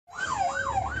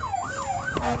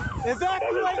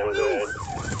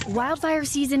Wildfire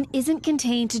season isn't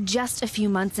contained to just a few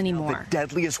months anymore. The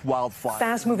deadliest wildfire.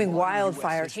 Fast-moving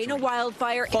wildfires. Volcano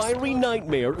wildfire. Fiery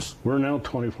nightmares. We're now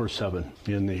 24/7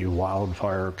 in the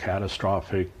wildfire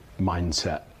catastrophic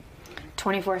mindset.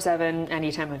 24/7,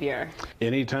 any time of year.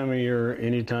 Any time of year,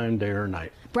 anytime, day or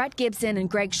night. Brett Gibson and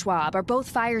Greg Schwab are both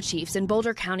fire chiefs in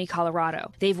Boulder County,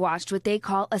 Colorado. They've watched what they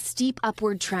call a steep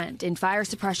upward trend in fire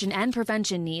suppression and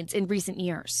prevention needs in recent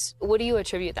years. What do you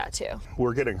attribute that to?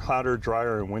 We're getting hotter,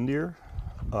 drier, and windier.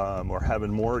 We're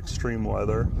having more extreme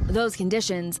weather. Those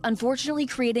conditions, unfortunately,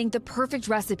 creating the perfect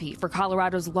recipe for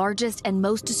Colorado's largest and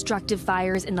most destructive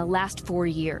fires in the last 4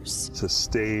 years.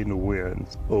 Sustained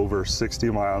winds over 60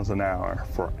 miles an hour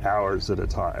for hours at a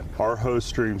time. Our hose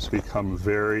streams become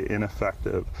very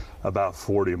ineffective about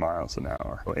 40 miles an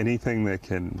hour. Anything that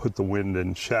can put the wind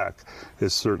in check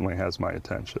certainly has my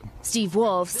attention. Steve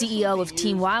Wolf, CEO of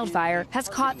Team Wildfire, has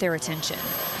caught their attention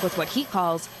with what he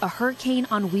calls a hurricane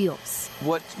on wheels.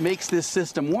 What makes this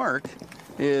system work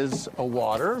is a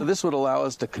water. This would allow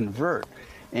us to convert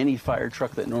any fire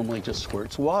truck that normally just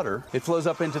squirts water. It flows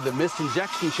up into the mist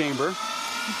injection chamber,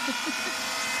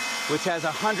 which has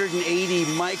 180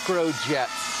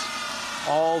 microjets,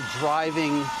 all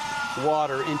driving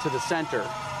water into the center.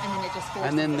 And then it just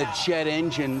And then the jet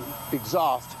engine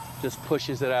exhaust just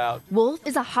pushes it out. Wolf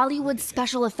is a Hollywood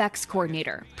special effects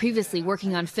coordinator, previously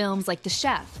working on films like The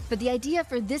Chef. But the idea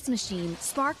for this machine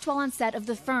sparked while on set of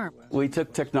The Firm. We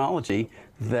took technology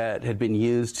that had been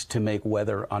used to make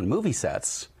weather on movie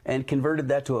sets and converted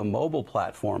that to a mobile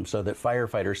platform so that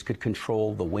firefighters could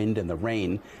control the wind and the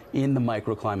rain in the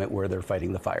microclimate where they're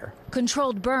fighting the fire.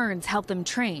 Controlled burns helped them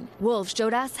train. Wolf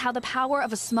showed us how the power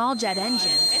of a small jet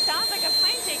engine It sounds like a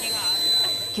plane taking off.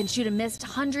 can shoot a mist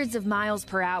hundreds of miles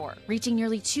per hour, reaching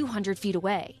nearly 200 feet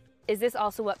away. Is this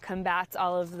also what combats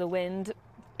all of the wind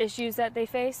issues that they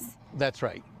face? That's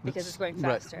right. Because it's going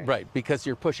faster. Right, because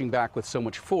you're pushing back with so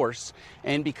much force,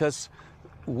 and because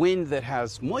wind that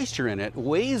has moisture in it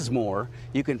weighs more,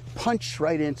 you can punch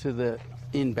right into the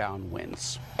inbound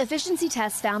winds. Efficiency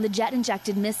tests found the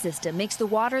jet-injected mist system makes the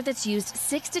water that's used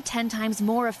 6 to 10 times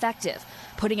more effective,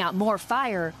 putting out more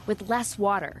fire with less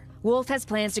water. Wolf has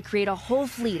plans to create a whole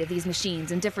fleet of these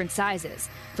machines in different sizes,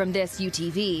 from this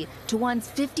UTV to ones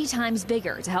 50 times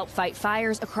bigger to help fight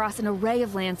fires across an array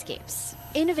of landscapes.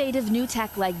 Innovative new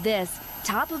tech like this,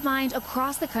 top of mind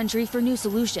across the country for new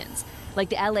solutions, like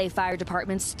the LA Fire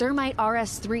Department's Thermite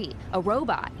RS-3, a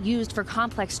robot used for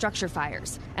complex structure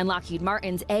fires, and Lockheed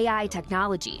Martin's AI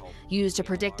technology, used to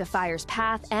predict a fire's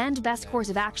path and best course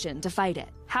of action to fight it.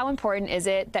 How important is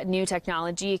it that new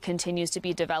technology continues to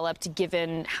be developed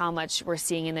given how much we're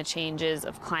seeing in the changes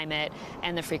of climate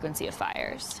and the frequency of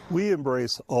fires? We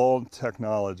embrace all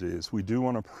technologies. We do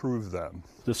want to prove them.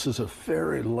 This is a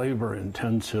very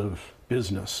labor-intensive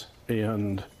business,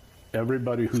 and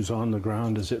everybody who's on the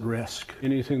ground is at risk.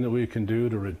 Anything that we can do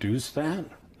to reduce that,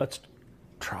 let's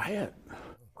try it.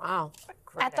 Wow.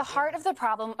 At the heart of the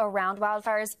problem around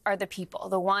wildfires are the people,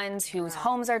 the ones whose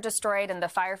homes are destroyed and the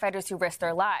firefighters who risk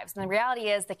their lives. And the reality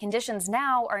is the conditions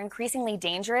now are increasingly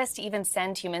dangerous to even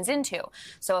send humans into.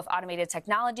 So if automated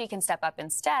technology can step up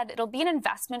instead, it'll be an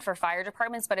investment for fire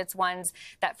departments, but it's ones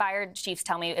that fire chiefs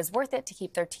tell me is worth it to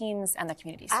keep their teams and the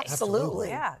community safe. Absolutely.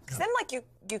 Yeah. Because then,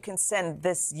 you can send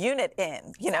this unit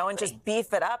in, and just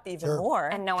beef it up even more.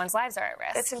 And no one's lives are at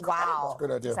risk. It's incredible. Wow.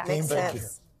 Good idea. Exactly. Thank you.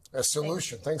 A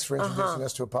solution. Thanks for introducing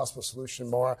us to a possible solution,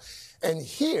 Maura. And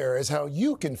here is how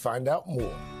you can find out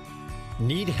more.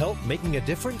 Need help making a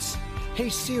difference? Hey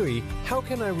Siri, how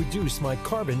can I reduce my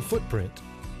carbon footprint?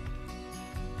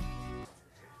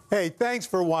 Hey, thanks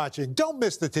for watching. Don't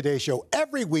miss the Today Show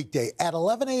every weekday at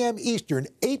 11 a.m. Eastern,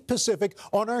 8 Pacific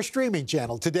on our streaming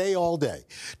channel, Today All Day.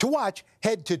 To watch,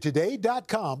 head to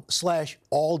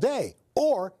today.com/allday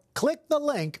or click the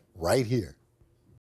link right here.